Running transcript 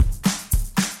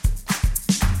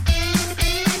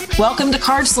Welcome to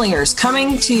Card Slingers,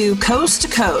 coming to you coast to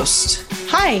coast.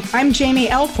 Hi, I'm Jamie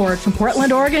Elford from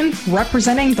Portland, Oregon,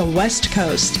 representing the West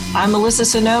Coast. I'm Melissa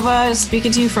Sonova,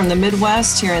 speaking to you from the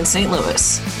Midwest here in St.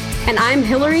 Louis. And I'm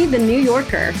Hillary, the New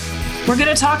Yorker. We're going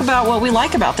to talk about what we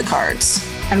like about the cards.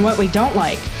 And what we don't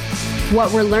like.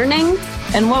 What we're learning.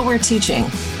 And what we're teaching.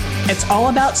 It's all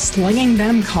about slinging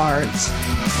them cards.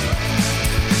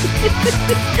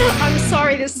 I'm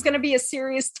sorry, this is going to be a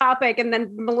serious topic, and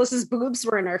then Melissa's boobs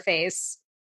were in her face.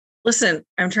 Listen,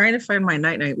 I'm trying to find my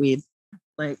night weed,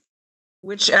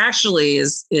 which actually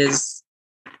is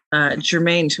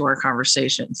germane to our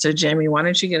conversation. So, Jamie, why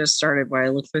don't you get us started while I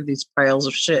look through these piles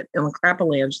of shit in the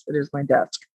crap-a-lands that is my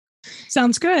desk?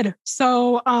 Sounds good.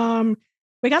 So,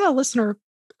 we got a listener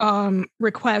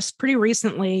request pretty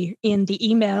recently in the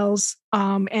emails,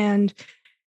 and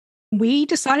we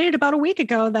decided about a week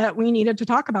ago that we needed to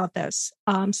talk about this.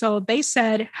 So they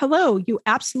said, "Hello, you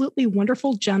absolutely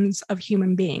wonderful gems of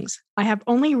human beings. I have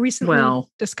only recently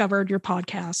discovered your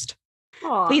podcast.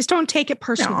 Aww. Please don't take it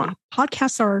personally.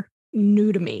 Podcasts are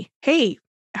new to me. Hey,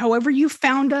 however you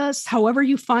found us, however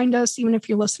you find us, even if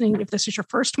you're listening, if this is your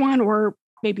first one or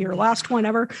maybe your last one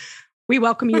ever, we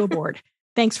welcome you aboard.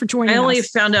 Thanks for joining us." I only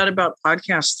found out about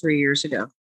podcasts 3 years ago.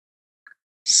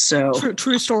 So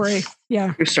true story.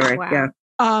 Yeah. True story. Wow. Yeah.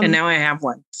 And now I have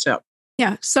one. So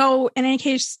yeah. So in any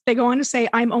case, they go on to say,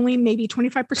 I'm only maybe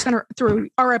 25% through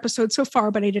our episode so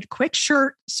far, but I did a quick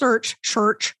search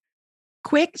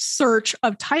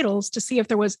of titles to see if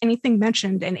there was anything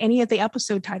mentioned in any of the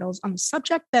episode titles on a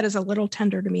subject that is a little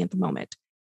tender to me at the moment.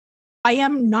 I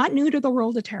am not new to the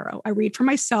world of tarot. I read for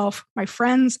myself, my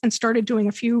friends, and started doing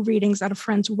a few readings at a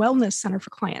friend's wellness center for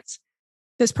clients.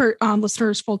 This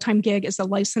listener's full-time gig is a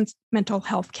licensed mental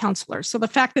health counselor. So the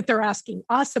fact that they're asking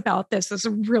us about this is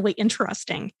really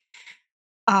interesting.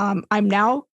 I'm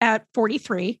now at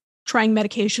 43, trying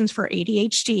medications for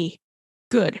ADHD.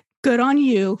 Good on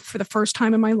you for the first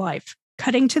time in my life.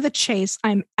 Cutting to the chase,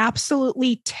 I'm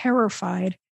absolutely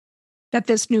terrified that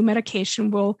this new medication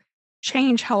will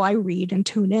change how I read and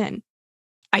tune in.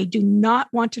 I do not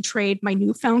want to trade my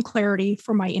newfound clarity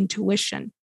for my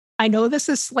intuition. I know this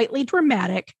is slightly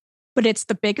dramatic, but it's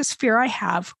the biggest fear I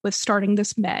have with starting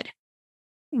this med.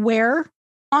 Where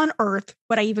on earth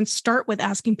would I even start with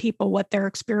asking people what their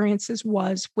experiences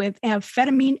was with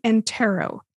amphetamine and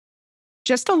tarot?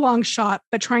 Just a long shot,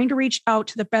 but trying to reach out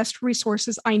to the best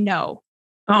resources I know,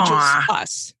 which is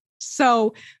us.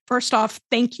 So first off,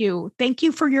 thank you. Thank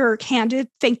you for your candid.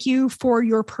 Thank you for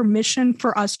your permission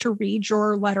for us to read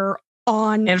your letter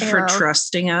on and air. For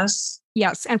trusting us.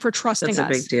 Yes, and for trusting us.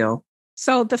 That's a big deal.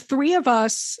 So the three of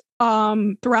us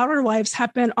throughout our lives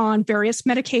have been on various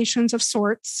medications of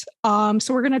sorts. So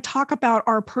we're going to talk about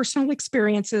our personal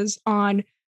experiences on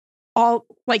all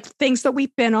things that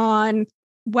we've been on,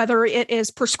 whether it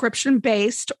is prescription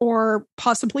based or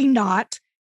possibly not,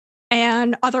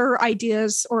 and other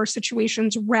ideas or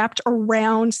situations wrapped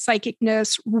around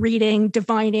psychicness, reading,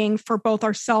 divining for both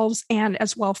ourselves and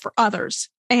as well for others.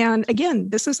 And again,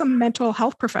 this is a mental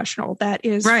health professional that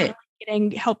is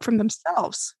getting help from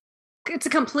themselves. It's a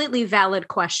completely valid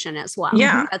question as well.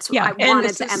 Yeah. That's what I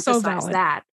wanted to emphasize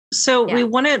that. So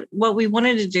what we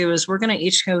wanted to do is we're going to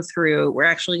each go through, we're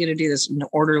actually going to do this in an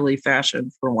orderly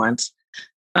fashion for once.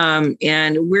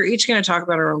 And we're each going to talk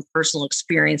about our own personal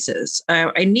experiences.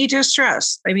 I need to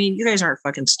stress, you guys aren't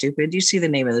fucking stupid. You see the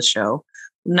name of the show.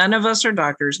 None of us are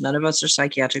doctors. None of us are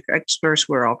psychiatric experts.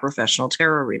 We're all professional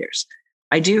tarot readers.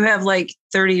 I do have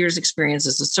 30 years experience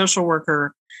as a social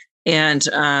worker, and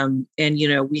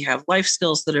we have life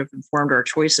skills that have informed our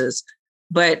choices,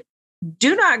 but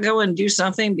do not go and do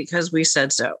something because we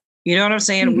said so. You know what I'm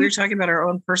saying? Mm-hmm. We're talking about our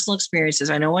own personal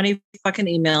experiences. I don't want any fucking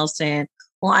emails saying,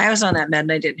 well, I was on that med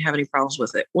and I didn't have any problems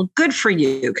with it. Well, good for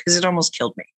you, because it almost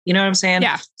killed me. You know what I'm saying?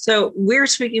 Yeah. So we're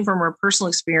speaking from our personal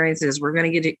experiences. We're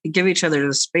going to give each other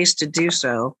the space to do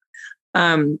so.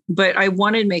 But I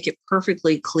want to make it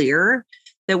perfectly clear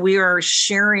that we are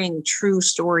sharing true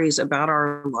stories about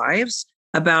our lives,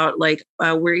 about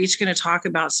we're each going to talk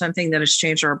about something that has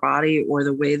changed our body or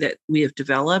the way that we have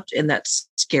developed and that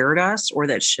scared us or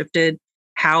that shifted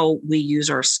how we use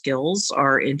our skills,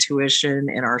 our intuition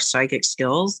and our psychic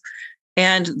skills.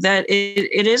 And that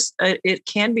it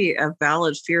can be a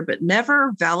valid fear, but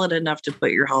never valid enough to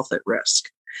put your health at risk.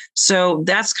 So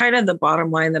that's kind of the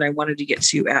bottom line that I wanted to get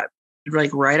to at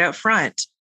right up front,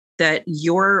 that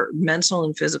your mental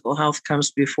and physical health comes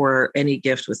before any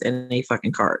gift with any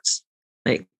fucking cards.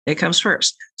 It comes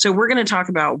first. So we're going to talk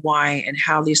about why and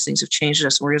how these things have changed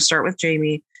us. We're going to start with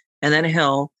Jamie and then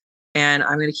Hill, and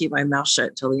I'm going to keep my mouth shut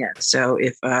until the end. So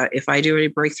if I do any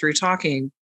breakthrough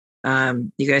talking,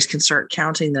 You guys can start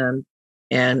counting them,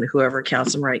 and whoever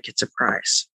counts them right gets a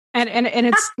prize. And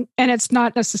it's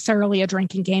not necessarily a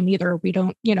drinking game either. We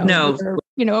don't, No.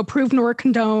 approve nor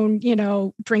condone,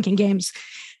 drinking games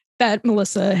that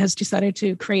Melissa has decided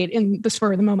to create in the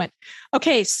spur of the moment.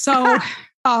 Okay, so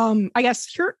I guess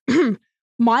here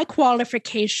my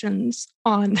qualifications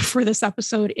for this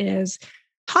episode is,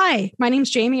 hi, my name's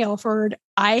Jamie Elford.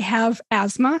 I have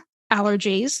asthma,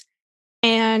 allergies,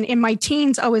 and in my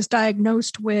teens, I was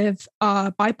diagnosed with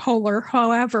bipolar.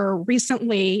 However,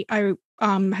 recently I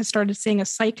has started seeing a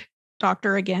psych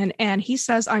doctor again, and he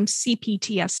says I'm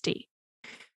CPTSD.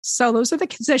 So those are the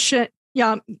condition.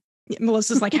 Yeah,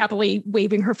 Melissa's like happily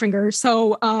waving her finger.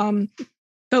 So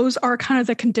those are kind of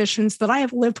the conditions that I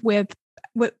have lived with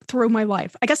through my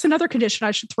life. I guess another condition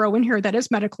I should throw in here that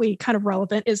is medically kind of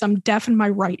relevant is I'm deaf in my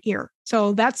right ear.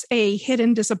 So that's a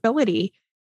hidden disability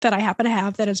that I happen to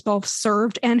have that has both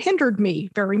served and hindered me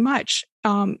very much.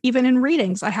 Even in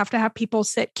readings, I have to have people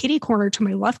sit kitty corner to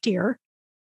my left ear,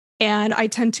 and I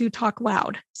tend to talk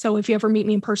loud. So if you ever meet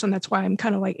me in person, that's why I'm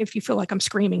kind of like, if you feel like I'm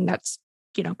screaming, that's,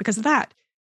 because of that.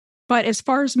 But as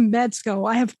far as meds go,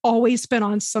 I have always been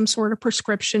on some sort of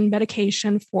prescription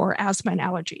medication for asthma and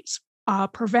allergies.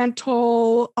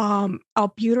 Preventol,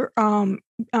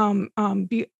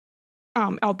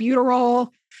 albuterol.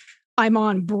 I'm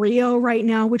on Brio right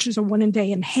now, which is a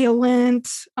 1-a-day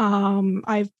inhalant.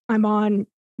 I'm on,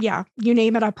 you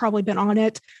name it, I've probably been on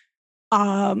it.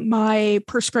 My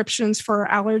prescriptions for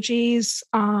allergies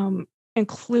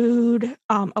include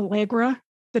Allegra,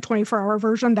 the 24-hour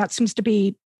version. That seems to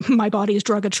be my body's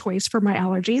drug of choice for my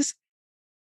allergies.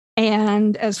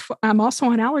 And I'm also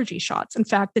on allergy shots. In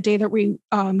fact, the day that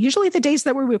usually the days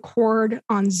that we record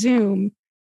on Zoom,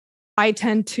 I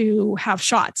tend to have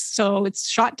shots. So it's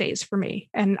shot days for me.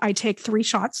 And I take 3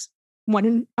 shots, one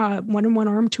in one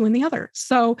arm, 2 in the other.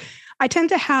 So I tend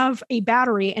to have a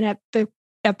battery. And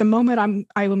at the moment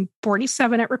I'm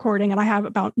 47 at recording, and I have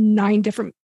about 9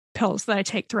 different pills that I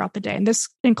take throughout the day. And this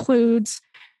includes,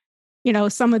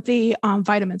 some of the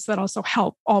vitamins that also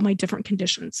help all my different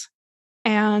conditions.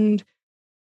 And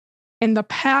in the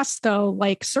past, though,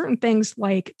 like certain things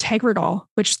like Tegretol,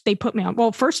 which they put me on.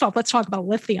 Well, first off, let's talk about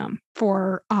lithium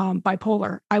for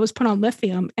bipolar. I was put on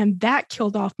lithium, and that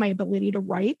killed off my ability to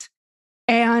write.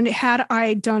 And had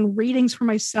I done readings for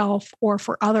myself or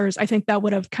for others, I think that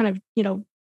would have kind of,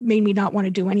 made me not want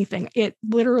to do anything. It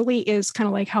literally is kind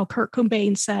of like how Kurt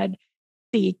Cobain said,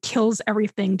 the kills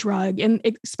everything drug. And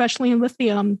especially in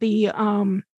lithium, the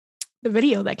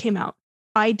video that came out,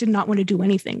 I did not want to do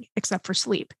anything except for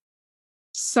sleep.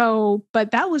 So,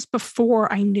 but that was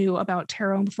before I knew about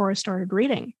tarot and before I started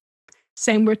reading.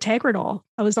 Same with Tegretol.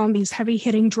 I was on these heavy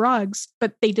hitting drugs,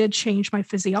 but they did change my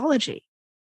physiology.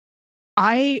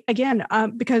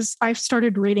 Because I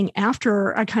started reading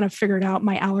after I kind of figured out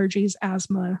my allergies,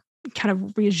 asthma kind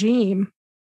of regime,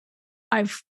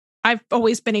 I've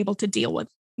always been able to deal with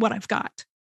what I've got.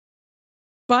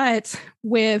 But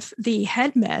with the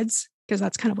head meds, because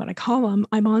that's kind of what I call them,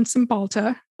 I'm on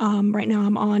Cymbalta. Right now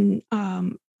I'm on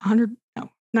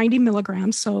 90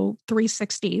 milligrams, so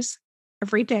 360s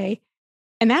every day.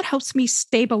 And that helps me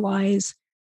stabilize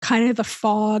kind of the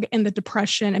fog and the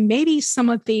depression and maybe some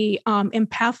of the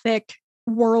empathic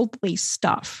worldly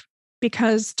stuff.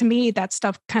 Because to me, that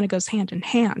stuff kind of goes hand in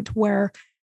hand, where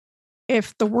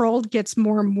if the world gets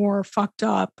more and more fucked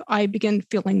up, I begin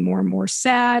feeling more and more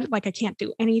sad, like I can't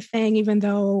do anything, even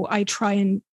though I try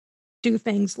and do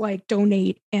things like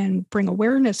donate and bring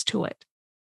awareness to it.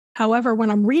 However,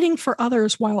 when I'm reading for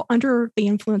others while under the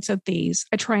influence of these,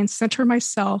 I try and center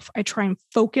myself, I try and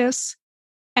focus,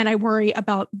 and I worry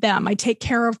about them. I take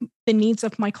care of the needs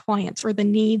of my clients or the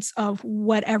needs of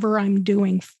whatever I'm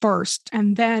doing first.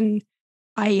 And then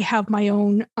I have my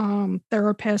own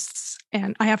therapists,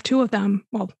 and I have 2 of them.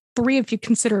 Well, 3 if you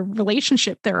consider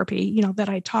relationship therapy, that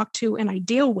I talk to and I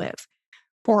deal with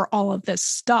for all of this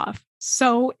stuff.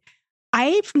 So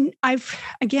I've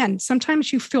again,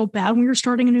 sometimes you feel bad when you're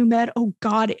starting a new med. Oh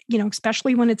God,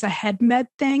 especially when it's a head med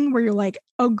thing where you're like,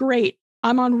 oh great,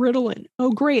 I'm on Ritalin.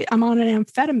 Oh great, I'm on an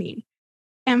amphetamine.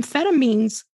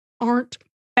 Amphetamines aren't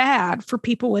bad for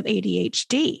people with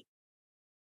ADHD.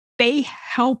 They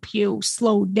help you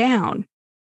slow down.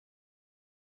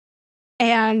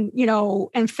 And,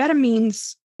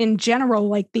 amphetamines in general,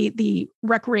 like the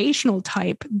recreational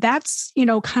type, that's,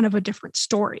 kind of a different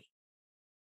story.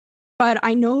 But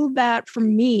I know that for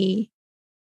me,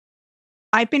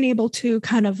 I've been able to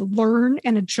kind of learn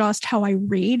and adjust how I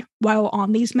read while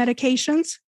on these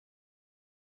medications.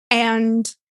 And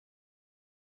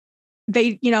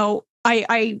they,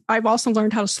 I've also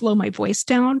learned how to slow my voice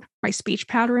down, my speech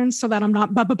patterns, so that I'm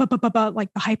not like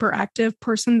the hyperactive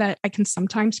person that I can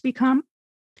sometimes become.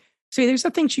 So these are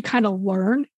things you kind of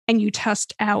learn and you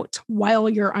test out while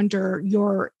you're under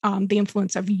your the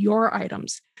influence of your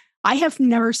items. I have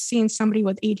never seen somebody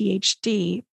with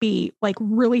ADHD be like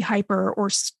really hyper or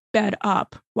sped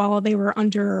up while they were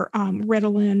under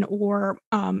Ritalin or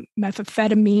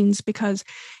methamphetamines, because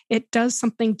it does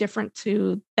something different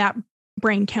to that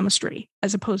brain chemistry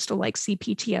as opposed to like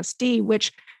CPTSD,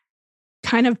 which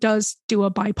kind of does do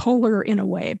a bipolar in a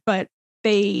way, but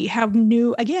they have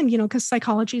new, again, because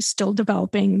psychology is still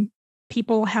developing.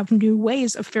 People have new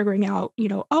ways of figuring out,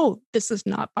 oh, this is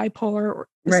not bipolar or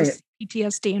this is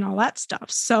PTSD and all that stuff.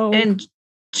 So, and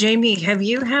Jamie, have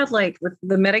you had like with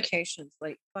the medications,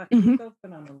 like you've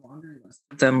been on a laundry list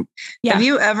of them? Yeah. Have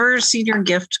you ever seen your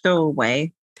gift go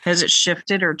away? Has it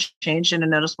shifted or changed in a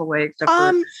noticeable way? Except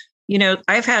for,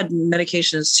 I've had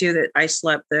medications too that I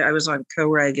slept. That I was on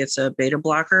Coreg. It's a beta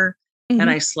blocker. And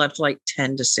I slept like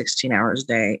 10 to 16 hours a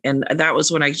day. And that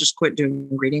was when I just quit doing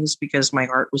readings because my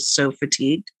heart was so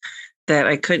fatigued that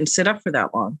I couldn't sit up for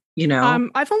that long,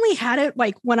 I've only had it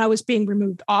like when I was being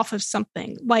removed off of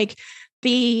something. Like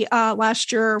the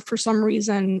last year, for some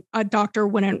reason, a doctor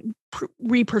went and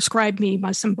re-prescribed me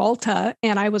my Cymbalta,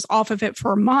 and I was off of it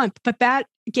for a month. But that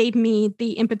gave me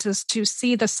the impetus to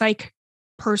see the psych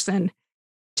person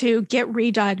to get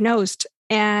re-diagnosed.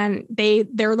 And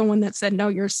they're the one that said, no,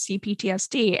 you're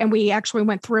CPTSD. And we actually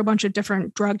went through a bunch of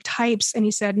different drug types. And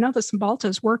he said, no, the Cymbalta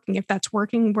is working. If that's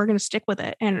working, we're going to stick with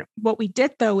it. And what we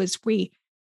did, though, is we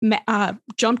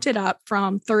jumped it up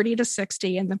from 30 to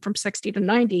 60 and then from 60 to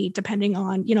 90, depending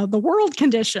on, the world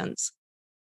conditions.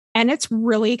 And it's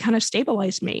really kind of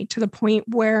stabilized me to the point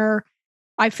where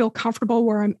I feel comfortable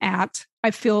where I'm at.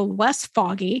 I feel less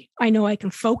foggy. I know I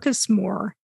can focus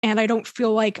more. And I don't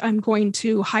feel like I'm going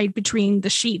to hide between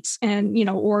the sheets and,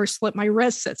 or slip my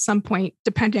wrists at some point,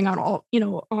 depending on all,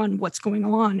 on what's going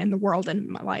on in the world and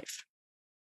in my life.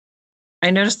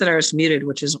 I noticed that I was muted,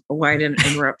 which is why I didn't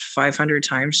interrupt 500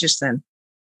 times just then.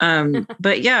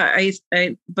 But yeah,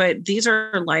 but these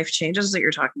are life changes that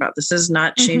you're talking about. This is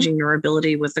not changing your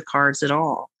ability with the cards at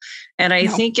all. And I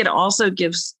think it also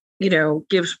gives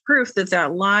proof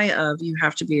that lie of you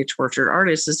have to be a tortured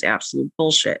artist is absolute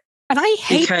bullshit. And I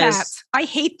hate that. I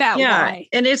hate that lie.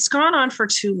 And it's gone on for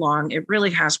too long. It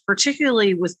really has,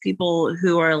 particularly with people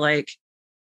who are like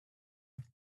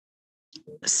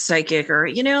psychic or,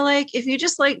 like if you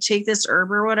just like take this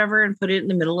herb or whatever and put it in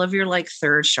the middle of your like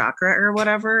third chakra or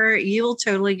whatever, you will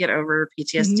totally get over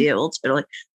PTSD. It will totally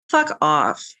fuck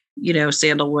off,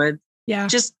 sandalwood. Yeah.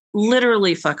 Just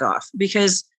literally fuck off,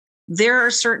 because there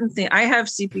are certain things. I have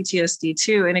CPTSD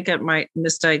too, and it got my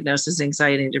misdiagnosed as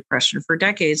anxiety and depression for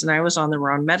decades. And I was on the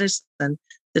wrong medicine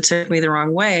that took me the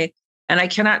wrong way. And I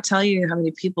cannot tell you how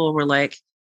many people were like,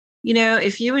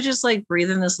 if you would just like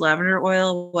breathe in this lavender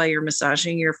oil while you're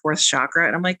massaging your fourth chakra.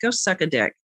 And I'm like, go suck a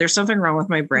dick. There's something wrong with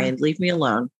my brain. Leave me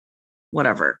alone.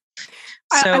 Whatever.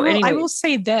 So I will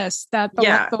say this, that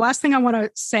the last thing I want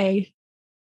to say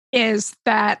is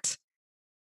that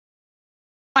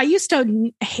I used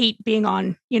to hate being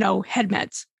on, head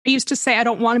meds. I used to say, I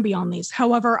don't want to be on these.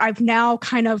 However, I've now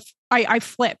kind of, I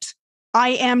flipped.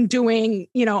 I am doing,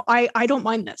 I don't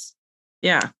mind this.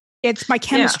 Yeah. It's my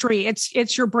chemistry. Yeah.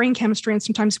 It's your brain chemistry. And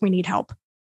sometimes we need help.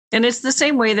 And it's the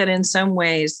same way that in some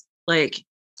ways, like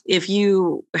if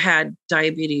you had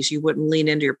diabetes, you wouldn't lean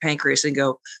into your pancreas and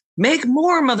go, make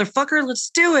more, motherfucker. Let's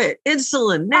do it.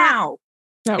 Insulin now.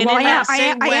 No, well,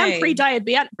 I am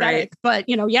pre-diabetic, right? But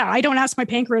I don't ask my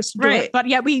pancreas to do it. But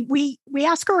yeah, we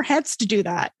ask our heads to do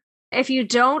that. If you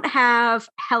don't have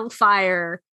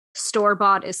Hellfire,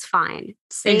 store-bought is fine.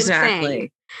 Same thing.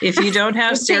 If you don't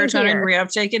have serotonin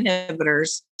reuptake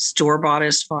inhibitors, store-bought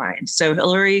is fine. So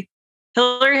Hillary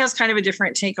has kind of a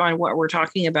different take on what we're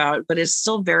talking about, but it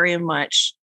still very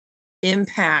much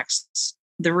impacts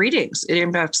the readings. It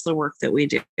impacts the work that we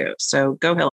do. So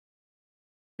go Hillary.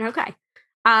 Okay.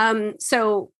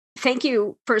 So thank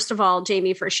you, first of all,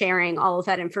 Jamie, for sharing all of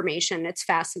that information. It's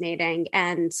fascinating.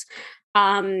 And,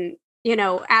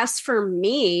 as for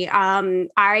me,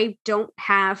 I don't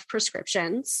have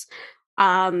prescriptions.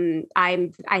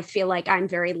 I feel like I'm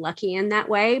very lucky in that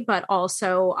way, but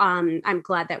also, I'm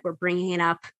glad that we're bringing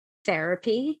up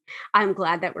therapy. I'm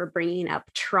glad that we're bringing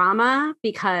up trauma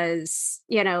because,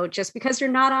 just because you're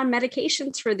not on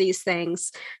medications for these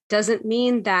things doesn't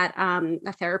mean that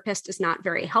a therapist is not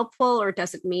very helpful, or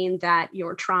doesn't mean that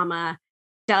your trauma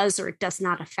does or does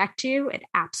not affect you. It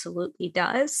absolutely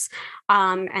does.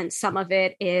 And some of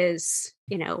it is,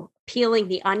 peeling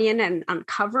the onion and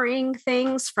uncovering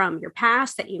things from your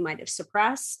past that you might have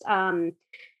suppressed. I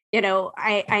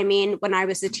mean, when I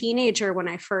was a teenager, when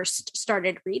I first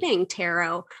started reading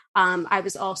tarot, I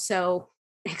was also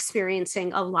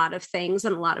experiencing a lot of things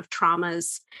and a lot of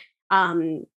traumas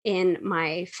in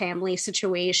my family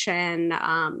situation.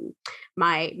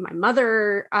 My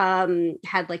mother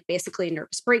had like basically a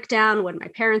nervous breakdown when my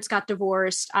parents got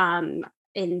divorced.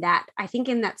 In that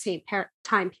same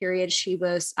time period, she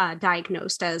was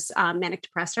diagnosed as manic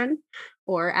depression,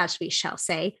 or as we shall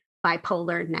say,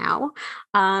 bipolar now.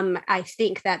 I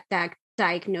think that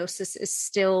diagnosis is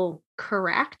still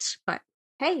correct, but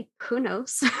hey, who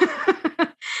knows?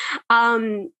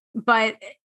 But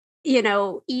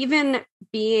even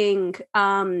being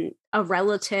a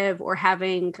relative or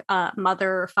having a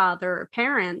mother, father, or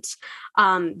parent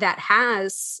that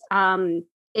has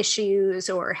issues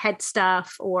or head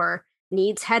stuff or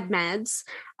needs head meds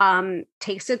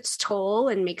takes its toll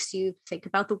and makes you think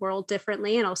about the world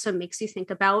differently, and also makes you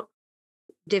think about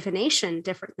divination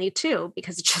differently too,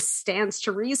 because it just stands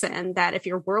to reason that if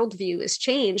your worldview is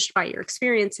changed by your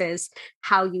experiences,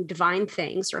 how you divine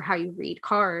things or how you read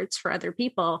cards for other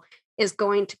people is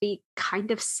going to be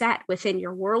kind of set within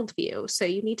your worldview. So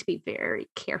you need to be very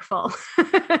careful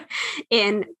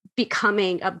in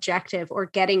becoming objective or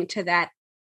getting to that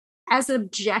as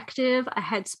objective a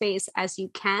headspace as you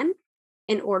can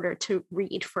in order to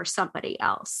read for somebody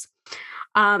else.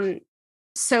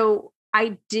 So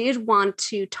I did want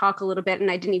to talk a little bit, and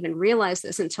I didn't even realize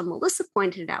this until Melissa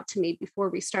pointed it out to me before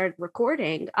we started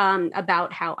recording,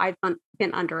 about how I've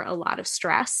been under a lot of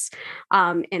stress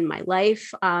in my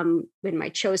life, in my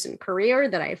chosen career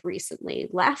that I've recently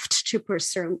left to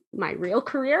pursue my real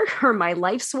career or my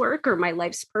life's work or my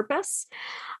life's purpose.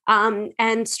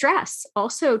 And stress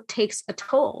also takes a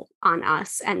toll on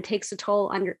us and takes a toll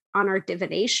on our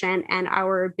divination and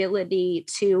our ability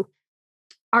to.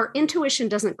 Our intuition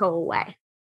doesn't go away.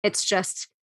 It's just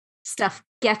stuff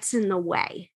gets in the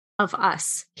way of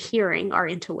us hearing our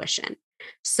intuition.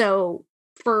 So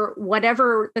for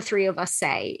whatever the three of us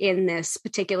say in this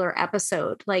particular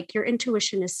episode, like, your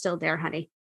intuition is still there, honey.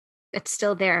 It's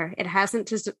still there. It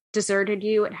hasn't deserted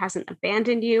you. It hasn't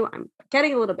abandoned you. I'm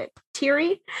getting a little bit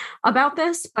teary about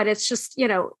this, but it's just,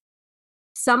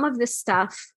 some of this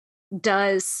stuff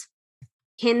does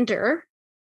hinder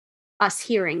us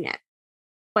hearing it.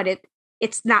 But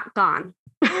it's not gone.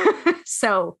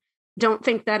 So don't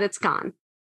think that it's gone.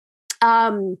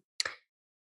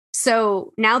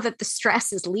 So now that the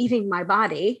stress is leaving my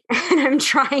body and I'm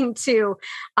trying to,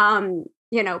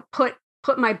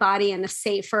 put my body in a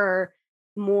safer,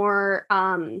 more,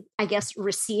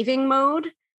 receiving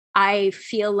mode, I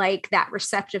feel like that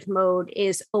receptive mode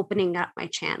is opening up my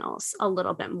channels a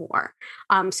little bit more,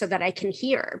 so that I can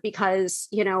hear. Because,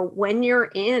 when you're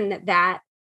in that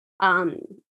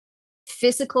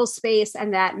physical space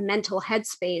and that mental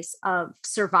headspace of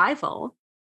survival,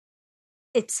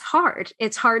 it's hard.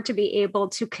 It's hard to be able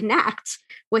to connect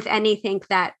with anything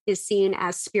that is seen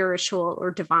as spiritual or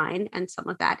divine. And some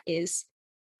of that is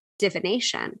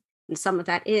divination, and some of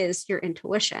that is your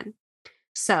intuition.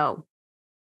 So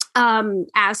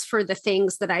as for the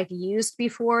things that I've used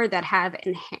before that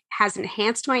has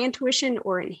enhanced my intuition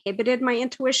or inhibited my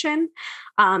intuition,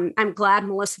 I'm glad,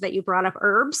 Melissa, that you brought up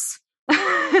herbs.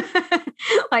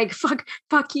 Like,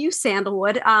 fuck you,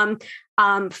 sandalwood.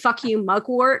 Fuck you,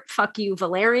 mugwort. Fuck you,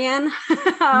 valerian.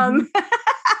 I've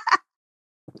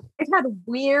had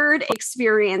weird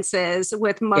experiences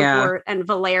with mugwort and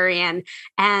valerian,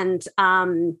 and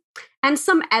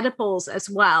some edibles as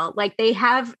well. Like,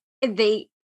 they've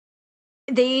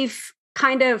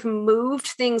kind of moved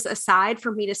things aside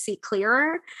for me to see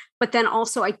clearer, but then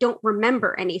also I don't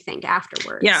remember anything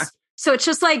afterwards. Yeah. So it's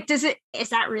just like, is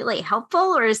that really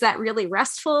helpful, or is that really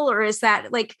restful, or is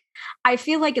that, like, I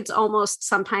feel like it's almost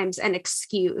sometimes an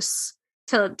excuse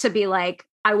to be like,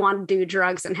 I want to do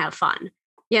drugs and have fun.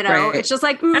 Right. It's just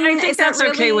like, and I think that's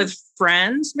really okay with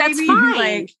friends. Maybe. That's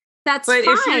fine. That's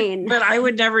fine. But I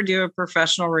would never do a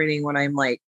professional reading when I'm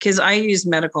like, because I use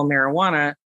medical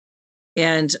marijuana,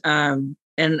 and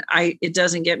it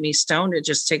doesn't get me stoned. It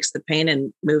just takes the pain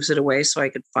and moves it away so I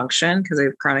could function, because I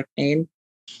have chronic pain.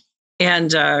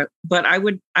 And, but I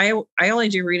only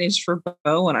do readings for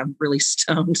Bo when I'm really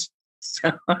stoned.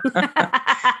 So,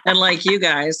 and like you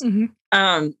guys,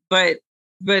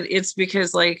 but it's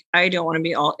because, like, I don't want to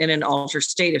be in an altered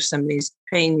state. If somebody's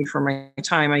paying me for my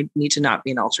time, I need to not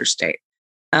be in altered state.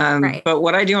 Right. But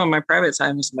what I do on my private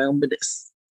time is my own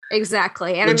business.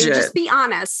 Exactly. And Legit. I mean, just be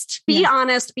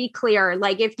honest, be clear.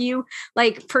 Like if you,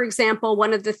 like, for example,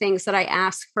 one of the things that I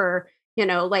ask for, you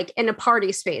know, like in a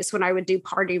party space, when I would do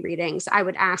party readings, I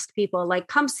would ask people like,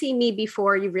 come see me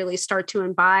before you really start to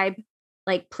imbibe,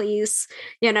 like, please,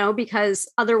 you know,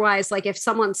 because otherwise, like if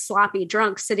someone's sloppy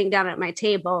drunk sitting down at my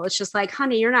table, it's just like,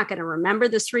 honey, you're not going to remember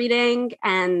this reading.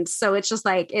 And so it's just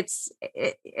like,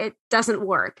 it doesn't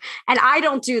work. And I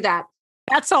don't do that.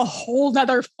 That's a whole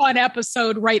nother fun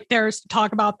episode right there, is to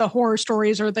talk about the horror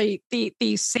stories or the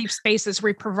safe spaces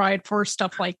we provide for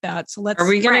stuff like that. So Are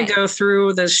we going to go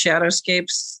through the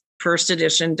Shadowscapes first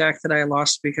edition deck that I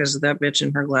lost because of that bitch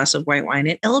and her glass of white wine?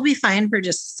 It'll be fine for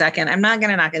just a second. I'm not going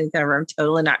to knock anything over. I'm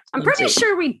totally not. I'm pretty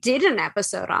sure we did an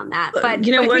episode on that, but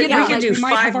you know what? You know, we can do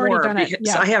 5 more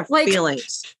because I have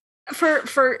feelings.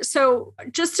 So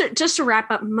just to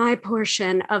wrap up my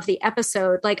portion of the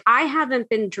episode, like I haven't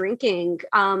been drinking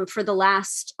for the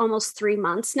last almost 3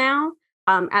 months now,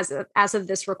 as of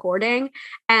this recording,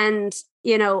 and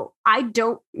you know, I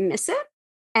don't miss it,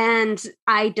 and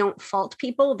I don't fault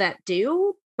people that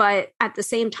do, but at the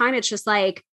same time, it's just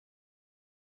like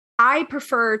I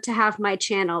prefer to have my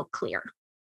channel clear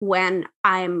when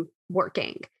I'm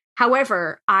working.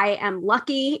 However, I am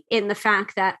lucky in the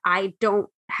fact that I don't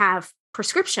have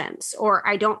prescriptions, or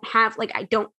I don't have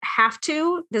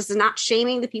to. This is not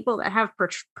shaming the people that have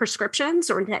prescriptions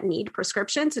or that need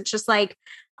prescriptions. It's just like,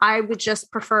 I would just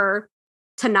prefer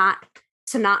to not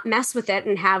mess with it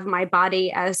and have my body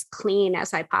as clean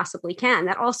as I possibly can.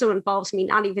 That also involves me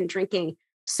not even drinking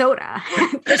soda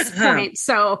at this point.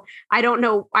 So I don't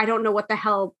know what the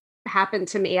hell happened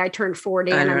to me. I turned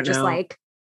 40 and I'm just like,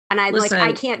 and I'm like,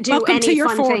 I can't do any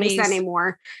fun 40s. Things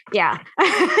anymore. Yeah.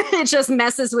 It just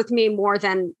messes with me more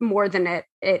than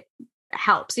it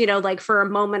helps, you know, like for a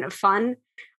moment of fun,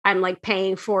 I'm like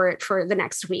paying for it for the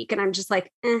next week. And I'm just like,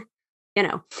 you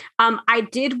know, I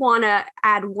did want to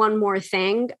add one more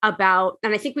thing about,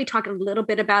 and I think we talked a little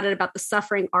bit about it, about the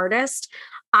suffering artist.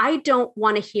 I don't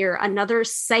want to hear another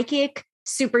psychic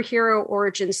superhero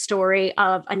origin story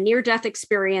of a near-death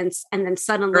experience and then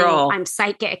suddenly I'm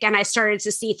psychic and I started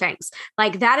to see things.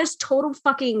 Like that is total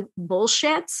fucking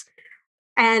bullshit.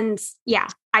 And yeah,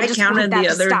 I just counted the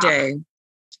other day.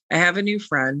 I have a new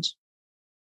friend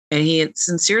and he had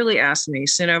sincerely asked me,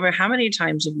 Sonova, how many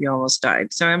times have you almost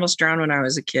died? So I almost drowned when I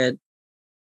was a kid,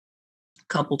 a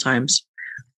couple times.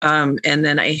 And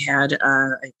then I had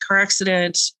a car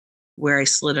accident where I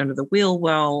slid under the wheel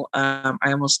well. I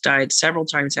almost died several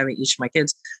times having each of my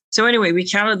kids. So anyway, we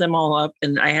counted them all up,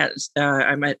 and I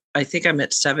think I'm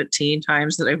at 17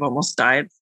 times that I've almost died.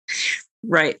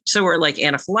 Right. So we're like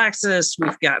anaphylaxis.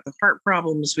 We've got the heart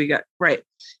problems. I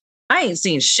ain't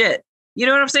seen shit. You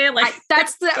know what I'm saying? Like that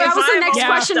was the next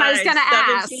question I was going to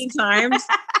ask. 17 times.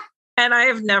 And I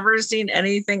have never seen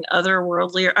anything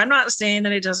otherworldly. I'm not saying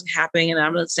that it doesn't happen, and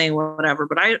I'm not saying whatever,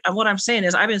 but what I'm saying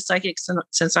is I've been psychic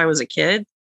since I was a kid,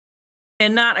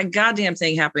 and not a goddamn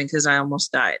thing happened because I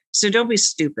almost died. So don't be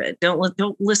stupid. Don't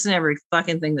listen to every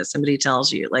fucking thing that somebody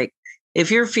tells you. Like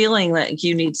if you're feeling that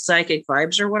you need psychic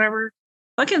vibes or whatever,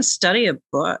 fucking study a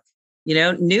book. You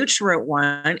know, Nooch wrote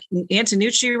one.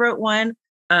 Antonucci wrote one.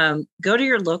 Go to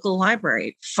your local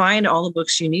library. Find all the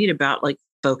books you need about like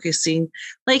focusing,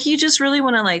 like you just really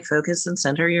want to like focus and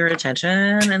center your attention,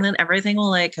 and then everything will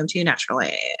like come to you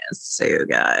naturally. So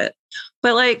good.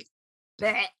 But like,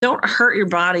 don't hurt your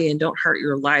body and don't hurt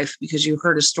your life because you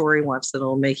heard a story once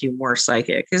that'll make you more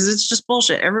psychic, because it's just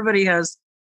bullshit. Everybody has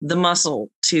the muscle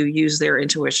to use their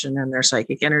intuition and their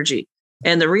psychic energy.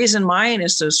 And the reason mine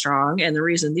is so strong and the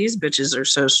reason these bitches are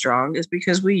so strong is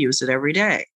because we use it every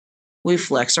day. We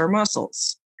flex our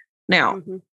muscles. Now,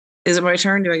 is it my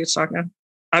turn? Do I get to talk now?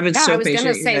 I've been so patient. I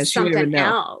was going to say something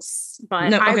else, but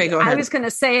no, okay, go ahead. I was going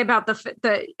to say about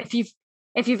the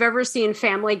if you've ever seen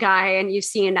Family Guy and you've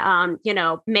seen you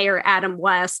know, Mayor Adam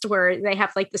West, where they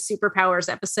have like the superpowers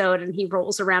episode and he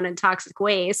rolls around in toxic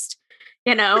waste,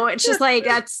 you know, it's just like,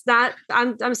 that's not,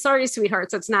 I'm sorry,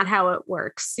 sweethearts, that's not how it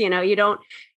works. You know, you don't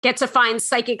get to find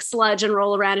psychic sludge and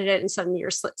roll around in it and suddenly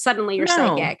you're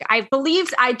psychic. I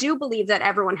do believe that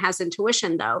everyone has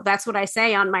intuition, though. That's what I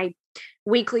say on my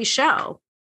weekly show.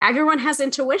 Everyone has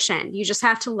intuition. You just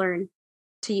have to learn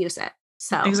to use it.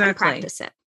 So exactly. Practice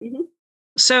it. Mm-hmm.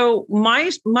 So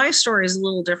my story is a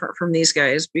little different from these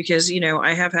guys because, you know,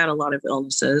 I have had a lot of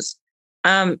illnesses.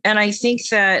 And I think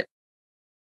that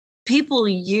people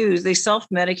they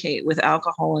self-medicate with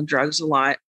alcohol and drugs a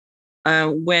lot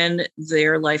when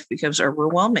their life becomes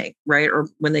overwhelming, right? Or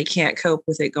when they can't cope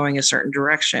with it going a certain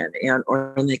direction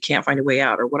or when they can't find a way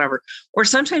out or whatever. Or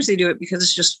sometimes they do it because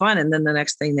it's just fun. And then the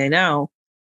next thing they know,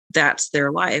 that's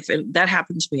their life. And that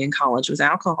happened to me in college with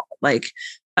alcohol. Like,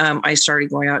 I started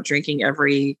going out drinking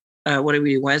every, what do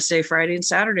we do? Wednesday, Friday, and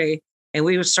Saturday. And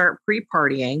we would start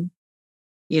pre-partying,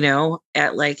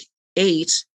 at like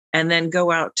 8 and then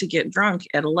go out to get drunk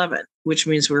at 11, which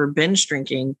means we were binge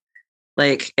drinking.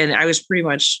 And I was pretty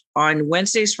much on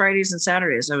Wednesdays, Fridays, and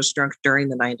Saturdays, I was drunk during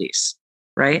the 90s.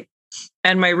 Right.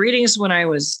 And my readings when I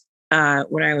was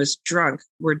drunk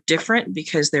were different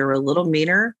because they were a little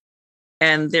meaner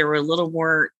and they were a little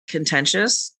more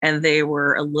contentious and they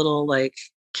were a little like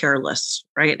careless.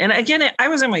 Right. And again, I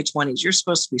was in my 20s. You're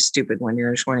supposed to be stupid when you're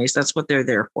in your 20s. That's what they're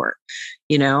there for,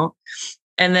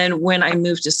 And then when I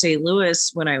moved to St.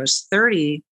 Louis, when I was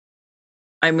 30,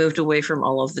 I moved away from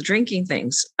all of the drinking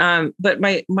things. But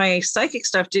my psychic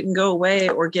stuff didn't go away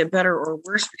or get better or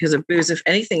worse because of booze. If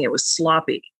anything, it was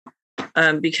sloppy.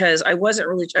 Because I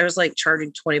was like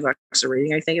charging $20 a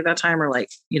reading, I think at that time, or like,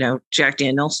 Jack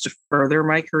Daniels to further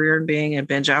my career in being a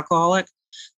binge alcoholic.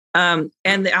 And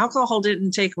the alcohol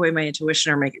didn't take away my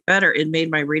intuition or make it better. It made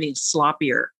my reading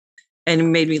sloppier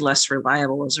and made me less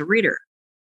reliable as a reader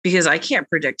because I can't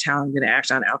predict how I'm going to act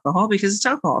on alcohol because it's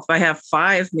alcohol. If I have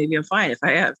 5, maybe I'm fine. If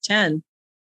I have 10,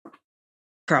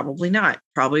 probably not.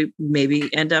 Probably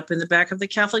maybe end up in the back of the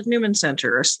Catholic Newman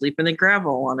Center or sleep in the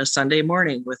gravel on a Sunday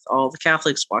morning with all the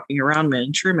Catholics walking around me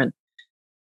in Truman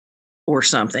or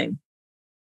something.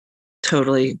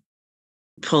 Totally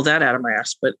pull that out of my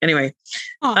ass. But anyway,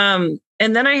 and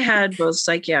then I had both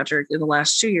psychiatric in the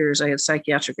last 2 years, I had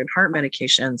psychiatric and heart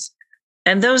medications.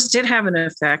 And those did have an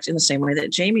effect in the same way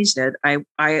that Jamie's did.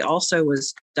 I also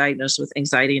was diagnosed with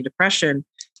anxiety and depression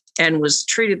and was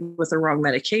treated with the wrong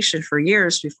medication for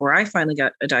years before I finally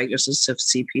got a diagnosis of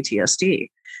CPTSD.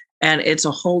 And it's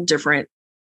a whole different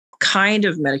kind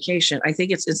of medication. I think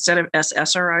it's instead of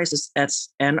SSRIs, it's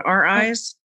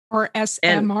SNRIs. Or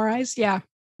SMRIs, yeah.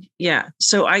 Yeah.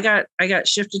 So I got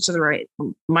shifted to the right.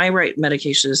 My right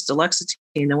medication is Duloxetine.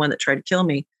 The one that tried to kill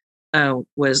me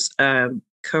was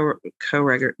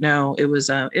Corregor. No, it was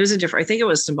a different. I think it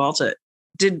was Cymbalta.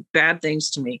 Did bad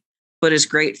things to me, but is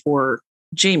great for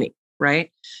Jamie,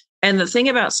 right? And the thing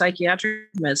about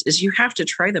psychiatric meds is you have to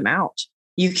try them out.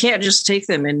 You can't just take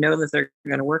them and know that they're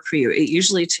going to work for you. It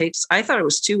usually takes. I thought it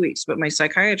was 2 weeks, but my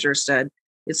psychiatrist said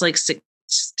it's like 6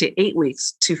 to 8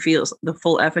 weeks to feel the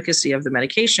full efficacy of the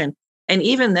medication, and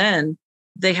even then,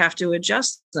 they have to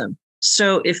adjust them.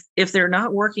 So if they're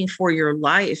not working for your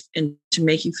life and to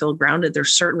make you feel grounded, they're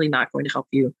certainly not going to help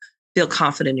you feel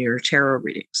confident in your tarot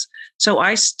readings. So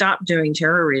I stopped doing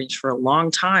tarot readings for a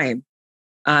long time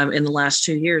in the last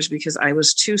 2 years because I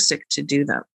was too sick to do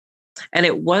them. And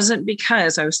it wasn't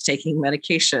because I was taking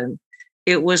medication.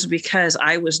 It was because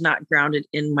I was not grounded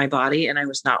in my body and I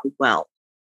was not well,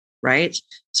 right?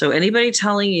 So anybody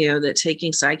telling you that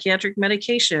taking psychiatric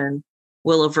medication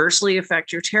will adversely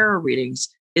affect your tarot readings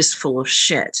is full of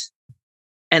shit.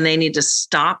 And they need to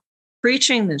stop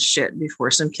preaching this shit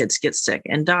before some kids get sick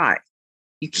and die.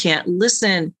 You can't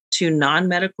listen to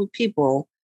non-medical people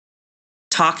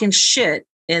talking shit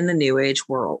in the new age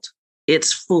world.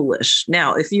 It's foolish.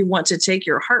 Now, if you want to take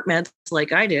your heart meds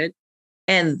like I did,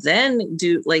 and then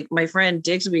do, like my friend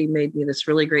Digsby made me this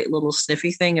really great little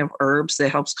sniffy thing of herbs that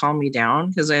helps calm me down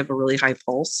because I have a really high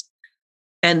pulse.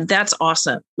 And that's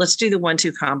awesome. Let's do the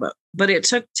 1-2 combo. But it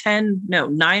took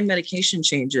 9 medication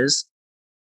changes.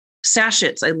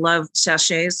 Sachets. I love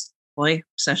sachets. Boy,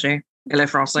 sachet.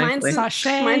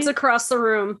 Mine's across the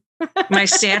room. My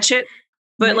sachet.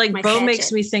 But like Bo sachet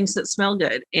makes me things that smell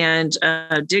good. And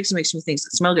Diggs makes me things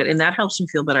that smell good. And that helps me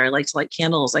feel better. I like to light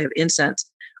candles. I have incense.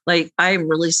 Like I'm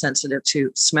really sensitive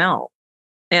to smell.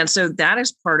 And so that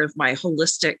is part of my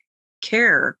holistic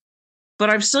care. But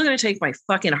I'm still going to take my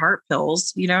fucking heart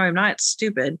pills. I'm not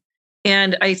stupid.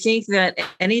 And I think that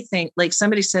anything, like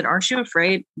somebody said, aren't you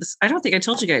afraid? I don't think I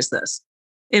told you guys this.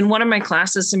 In one of my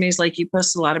classes, somebody's like, you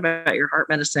post a lot about your heart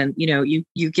medicine. You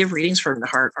give readings from the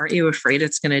heart. Aren't you afraid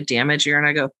it's going to damage you? And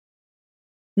I go,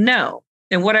 no.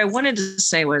 And what I wanted to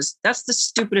say was, that's the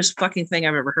stupidest fucking thing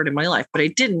I've ever heard in my life. But I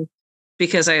didn't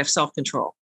because I have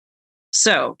self-control.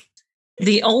 So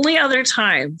the only other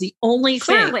time, the only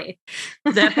thing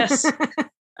that has,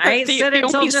 I ain't said it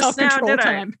until just now, did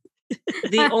I?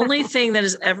 The only thing that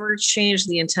has ever changed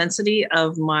the intensity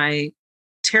of my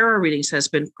tarot readings has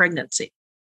been pregnancy.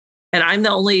 And I'm the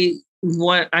only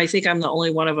one, I think I'm the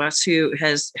only one of us who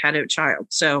has had a child.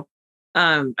 So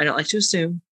I don't like to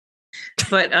assume,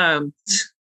 but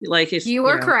like if you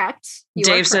are correct.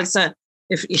 Dave said so.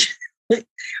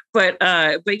 But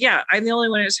yeah, I'm the only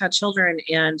one who's had children,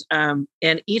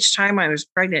 and each time I was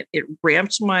pregnant, it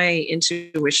ramped my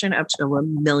intuition up to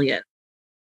 1 million,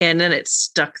 and then it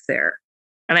stuck there.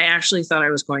 And I actually thought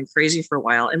I was going crazy for a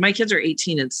while. And my kids are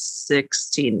 18 and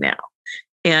 16 now.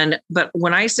 But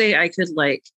when I say I could,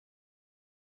 like,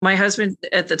 my husband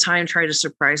at the time tried to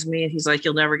surprise me, and he's like,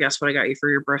 "You'll never guess what I got you for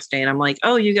your birthday." And I'm like,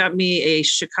 "Oh, you got me a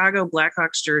Chicago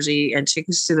Blackhawks jersey and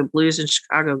tickets to the Blues in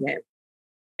Chicago game."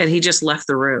 And he just left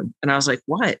the room. And I was like,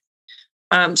 "What?"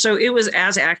 So it was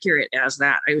as accurate as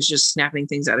that. I was just snapping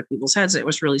things out of people's heads. And it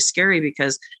was really scary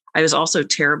because I was also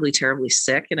terribly, terribly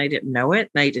sick, and I didn't know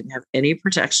it. And I didn't have any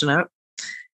protection up.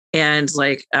 And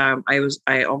like,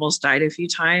 I almost died a few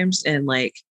times. And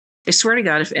like, I swear to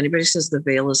God, if anybody says the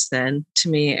veil is thin to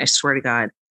me, I swear to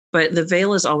God, but the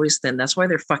veil is always thin. That's why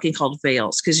they're fucking called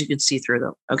veils, because you can see through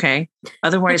them. Okay.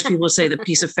 Otherwise, people say the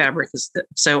piece of fabric is thin.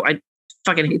 So I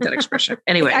fucking hate that expression.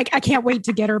 Anyway, I can't wait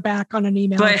to get her back on an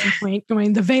email at some point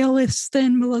going, "The veil is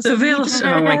thin, Melissa. The veil is,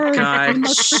 oh my God.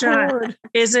 Shut.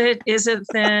 Is it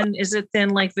thin? Is it thin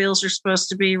like veils are supposed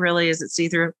to be? Really? Is it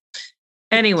see-through?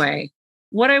 Anyway,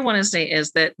 what I want to say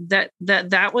is that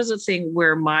was a thing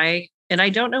where and I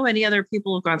don't know any other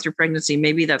people who've gone through pregnancy.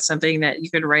 Maybe that's something that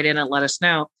you could write in and let us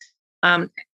know.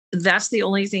 That's the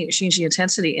only thing that changed the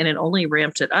intensity, and it only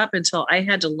ramped it up until I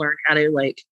had to learn how to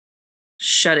like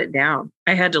shut it down.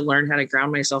 I had to learn how to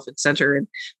ground myself and center and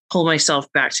pull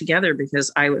myself back together because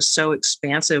I was so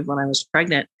expansive when I was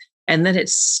pregnant. And then it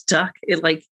stuck.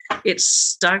 It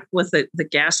stuck with the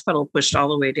gas pedal pushed all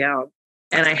the way down,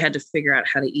 and I had to figure out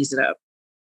how to ease it up.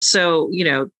 So,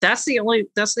 that's the only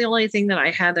thing that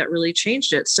I had that really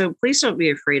changed it. So please don't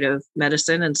be afraid of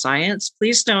medicine and science.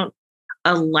 Please don't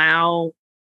allow,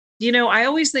 I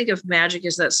always think of magic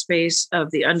as that space of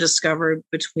the undiscovered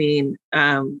between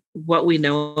what we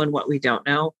know and what we don't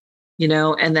know,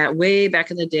 and that way back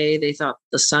in the day, they thought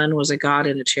the sun was a god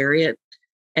in a chariot.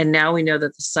 And now we know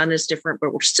that the sun is different,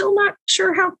 but we're still not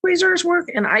sure how quasars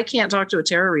work. And I can't talk to a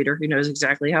tarot reader who knows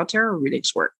exactly how tarot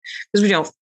readings work because we don't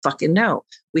fucking know.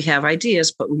 We have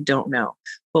ideas, but we don't know.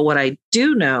 But what I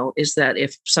do know is that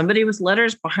if somebody with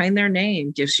letters behind their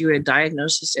name gives you a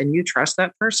diagnosis and you trust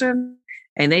that person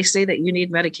and they say that you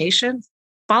need medication,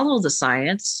 follow the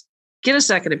science, get a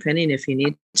second opinion if you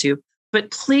need to,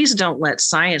 but please don't let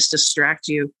science distract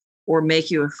you or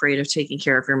make you afraid of taking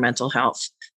care of your mental health,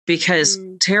 because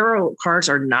tarot cards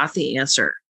are not the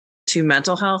answer to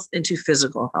mental health and to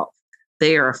physical health.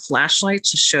 They are a flashlight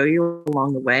to show you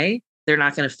along the way. They're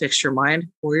not going to fix your mind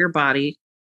or your body.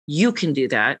 You can do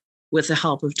that with the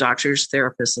help of doctors,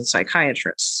 therapists, and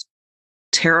psychiatrists.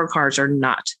 Tarot cards are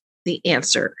not the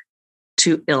answer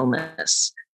to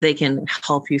illness. They can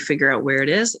help you figure out where it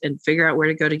is and figure out where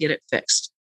to go to get it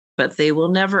fixed. But they will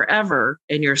never, ever,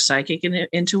 and your psychic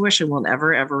intuition will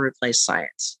never, ever replace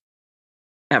science.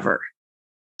 Ever.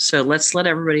 So let's let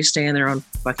everybody stay in their own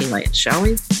fucking lane, shall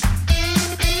we?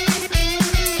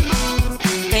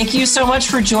 Thank you so much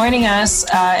for joining us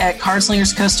at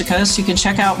Cardslingers Coast to Coast. You can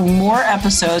check out more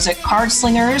episodes at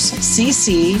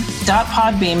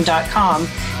cardslingerscc.podbeam.com.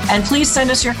 And please send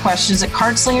us your questions at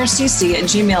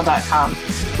cardslingerscc@gmail.com.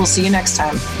 We'll see you next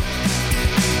time.